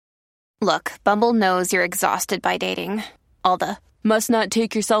Look, Bumble knows you're exhausted by dating. All the, must not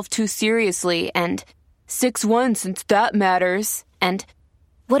take yourself too seriously, and 6'1" since that matters. And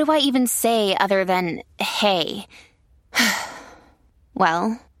what do I even say other than, hey?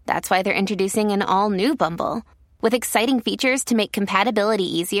 Well, that's why they're introducing an all-new Bumble, with exciting features to make compatibility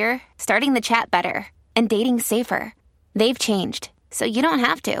easier, starting the chat better, and dating safer. They've changed, so you don't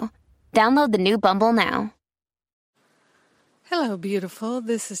have to. Download the new Bumble now. Hello, beautiful.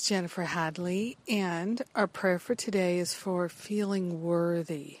 This is Jennifer Hadley, and our prayer for today is for feeling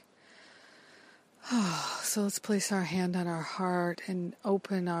worthy. So let's place our hand on our heart and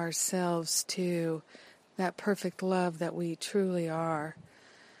open ourselves to that perfect love that we truly are.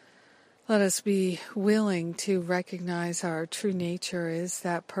 Let us be willing to recognize our true nature is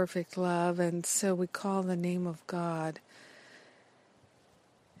that perfect love, and so we call the name of God.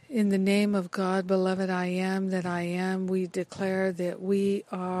 In the name of God, beloved, I am that I am, we declare that we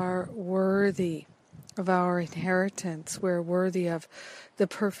are worthy of our inheritance. We're worthy of the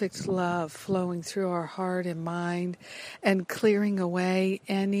perfect love flowing through our heart and mind and clearing away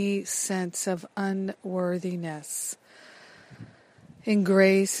any sense of unworthiness. In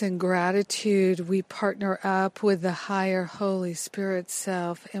grace and gratitude, we partner up with the higher Holy Spirit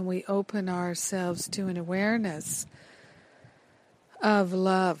self, and we open ourselves to an awareness of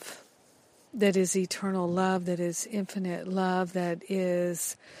love that is eternal love, that is infinite love, that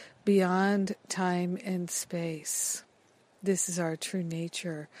is beyond time and space. This is our true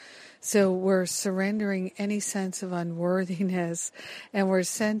nature. So we're surrendering any sense of unworthiness, and we're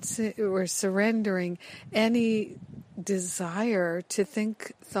surrendering any desire to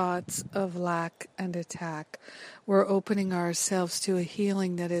think thoughts of lack and attack. We're opening ourselves to a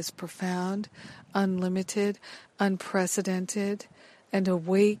healing that is profound, unlimited, unprecedented, and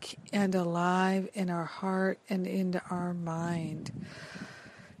awake and alive in our heart and into our mind.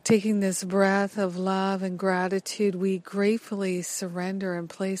 Taking this breath of love and gratitude, we gratefully surrender and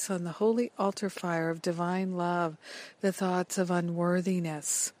place on the holy altar fire of divine love the thoughts of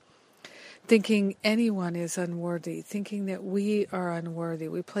unworthiness. Thinking anyone is unworthy, thinking that we are unworthy.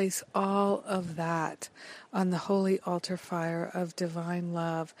 We place all of that on the holy altar fire of divine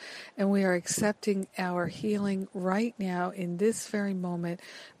love, and we are accepting our healing right now, in this very moment,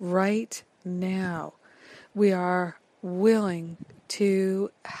 right now. We are willing to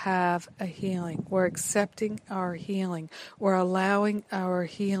have a healing. We're accepting our healing. We're allowing our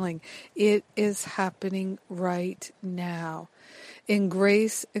healing. It is happening right now. In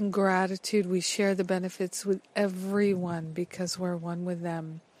grace and gratitude, we share the benefits with everyone because we're one with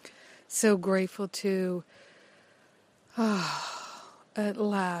them. So grateful to, at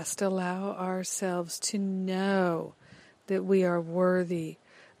last, allow ourselves to know that we are worthy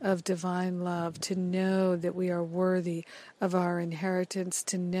of divine love, to know that we are worthy of our inheritance,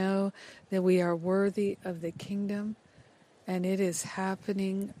 to know that we are worthy of the kingdom, and it is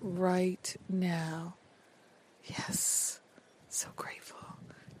happening right now. Yes. So grateful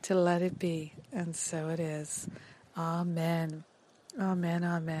to let it be, and so it is. Amen. Amen,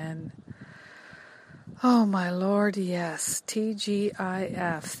 amen. Oh, my Lord, yes.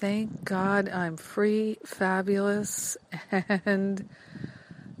 TGIF. Thank God I'm free, fabulous, and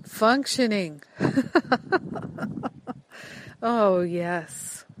functioning. Oh,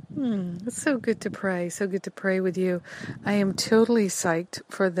 yes. It's so good to pray. So good to pray with you. I am totally psyched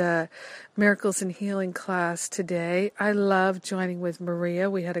for the Miracles and Healing class today. I love joining with Maria.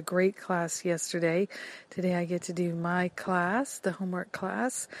 We had a great class yesterday. Today I get to do my class, the homework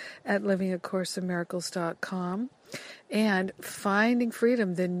class, at livingacourseofmiracles.com. And Finding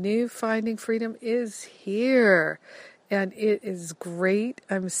Freedom, the new Finding Freedom is here. And it is great.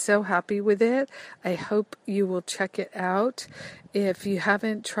 I'm so happy with it. I hope you will check it out. If you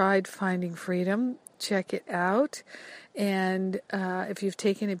haven't tried Finding Freedom, check it out. And if you've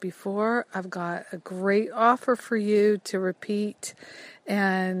taken it before, I've got a great offer for you to repeat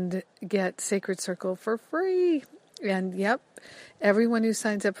and get Sacred Circle for free. And yep, everyone who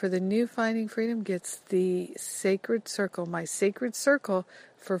signs up for the new Finding Freedom gets the Sacred Circle, my Sacred Circle,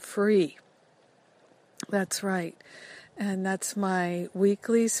 for free. That's right. And that's my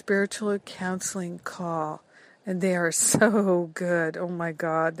weekly spiritual counseling call. And they are so good. Oh my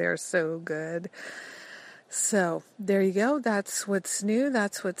God, they're so good. So there you go. That's what's new.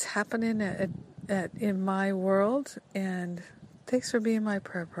 That's what's happening in my world. And thanks for being my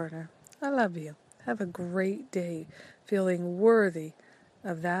prayer partner. I love you. Have a great day feeling worthy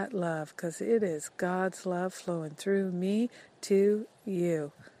of that love, because it is God's love flowing through me to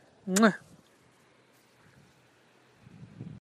you. Mwah.